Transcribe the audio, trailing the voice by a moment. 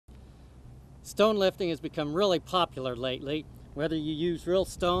Stone lifting has become really popular lately, whether you use real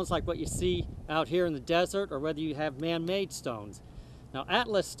stones like what you see out here in the desert or whether you have man-made stones. Now,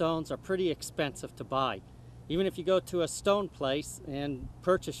 Atlas stones are pretty expensive to buy. Even if you go to a stone place and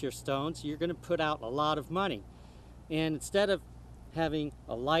purchase your stones, you're going to put out a lot of money. And instead of having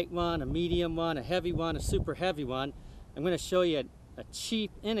a light one, a medium one, a heavy one, a super heavy one, I'm going to show you a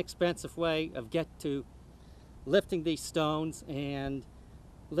cheap, inexpensive way of get to lifting these stones, and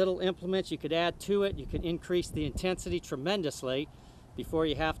little implements you could add to it. You can increase the intensity tremendously before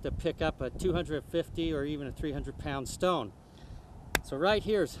you have to pick up a 250 or even a 300-pound stone. So right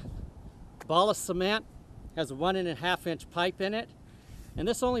here's a ball of cement, has a 1.5-inch pipe in it, and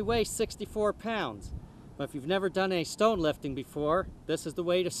this only weighs 64 pounds. But if you've never done any stone lifting before, this is the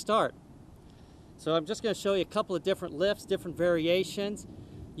way to start. So I'm just going to show you a couple of different lifts, different variations.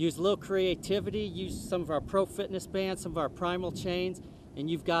 Use a little creativity, use some of our Pro Fitness bands, some of our Primal chains, and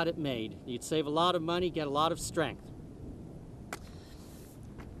you've got it made. You'd save a lot of money, get a lot of strength.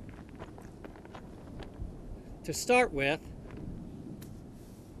 To start with,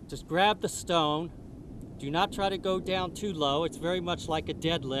 just grab the stone. Do not try to go down too low. It's very much like a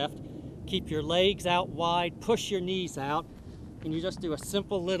deadlift. Keep your legs out wide, push your knees out, and you just do a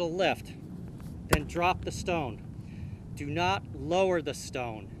simple little lift. Then drop the stone. Do not lower the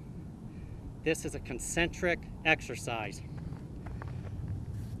stone. This is a concentric exercise.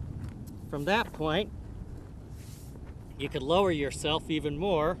 From that point, you could lower yourself even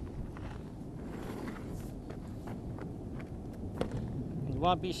more. You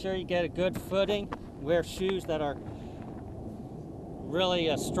want to be sure you get a good footing. Wear shoes that are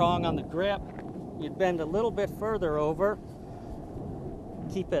really strong on the grip. You'd bend a little bit further over.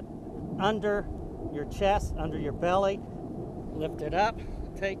 Keep it under your chest, under your belly. Lift it up,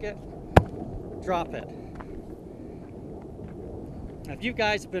 take it, drop it. Now, if you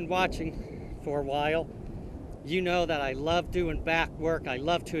guys have been watching for a while, you know that I love doing back work. I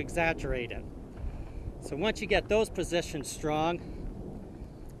love to exaggerate it. So once you get those positions strong,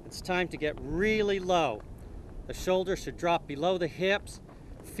 it's time to get really low. The shoulders should drop below the hips,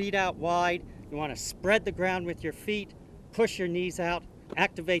 feet out wide. You want to spread the ground with your feet, push your knees out,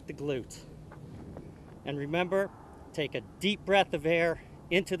 activate the glutes. And remember, take a deep breath of air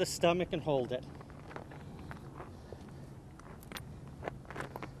into the stomach and hold it.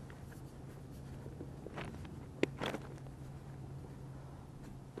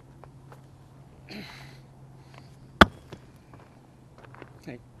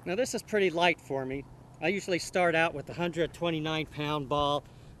 Okay. Now this is pretty light for me. I usually start out with a 129-pound ball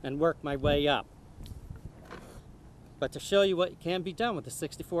and work my way up. But to show you what can be done with a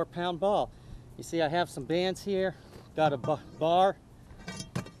 64-pound ball, you see I have some bands here, got a bar.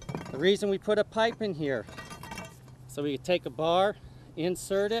 The reason we put a pipe in here, so we can take a bar,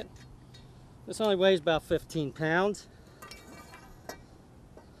 insert it. This only weighs about 15 pounds.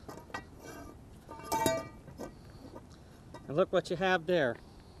 And look what you have there.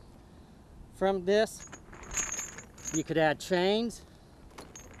 From this, you could add chains.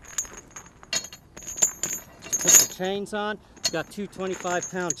 Put the chains on. We've got two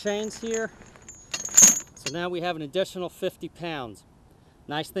 25-pound chains here. So now we have an additional 50 pounds.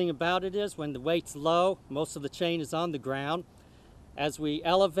 Nice thing about it is when the weight's low, most of the chain is on the ground. As we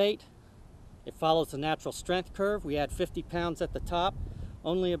elevate, it follows the natural strength curve. We add 50 pounds at the top,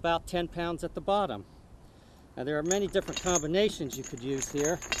 only about 10 pounds at the bottom. Now there are many different combinations you could use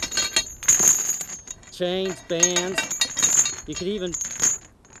here. Chains, bands. You could even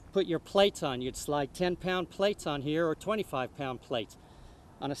put your plates on. You'd slide 10-pound plates on here or 25-pound plates.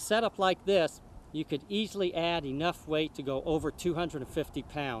 On a setup like this, you could easily add enough weight to go over 250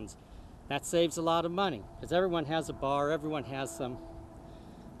 pounds. That saves a lot of money because everyone has a bar, everyone has some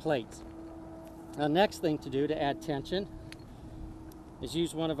plates. The next thing to do to add tension is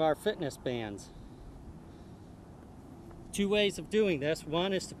use one of our fitness bands. Two ways of doing this.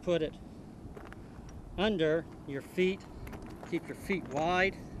 One is to put it under your feet, keep your feet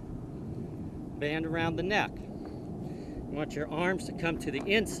wide, band around the neck. You want your arms to come to the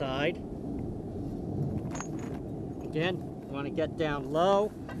inside. Again, you want to get down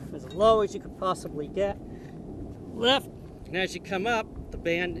low as you could possibly get. Lift, and as you come up, the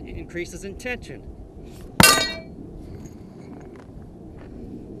band increases in tension.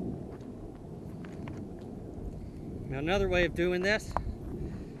 Now another way of doing this,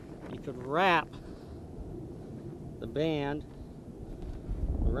 you could wrap the band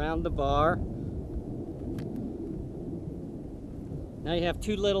around the bar. Now you have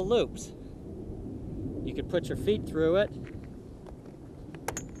two little loops. You could put your feet through it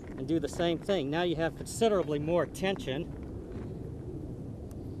and do the same thing. Now you have considerably more tension.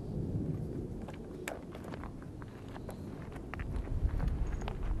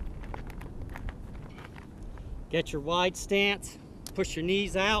 Get your wide stance, push your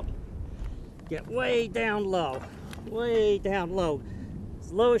knees out, get way down low,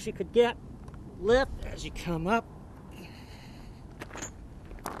 as low as you could get. Lift as you come up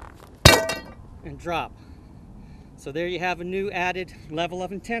and drop. So there you have a new added level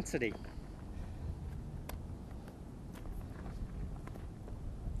of intensity.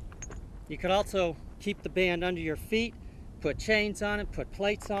 You could also keep the band under your feet, put chains on it, put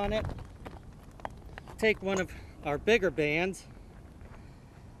plates on it. Take one of our bigger bands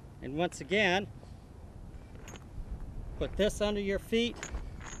and once again put this under your feet,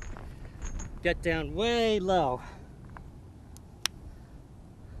 get down way low,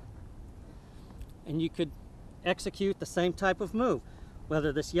 and you could execute the same type of move.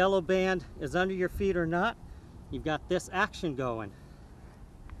 Whether this yellow band is under your feet or not, you've got this action going.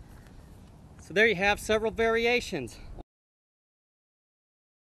 So there you have several variations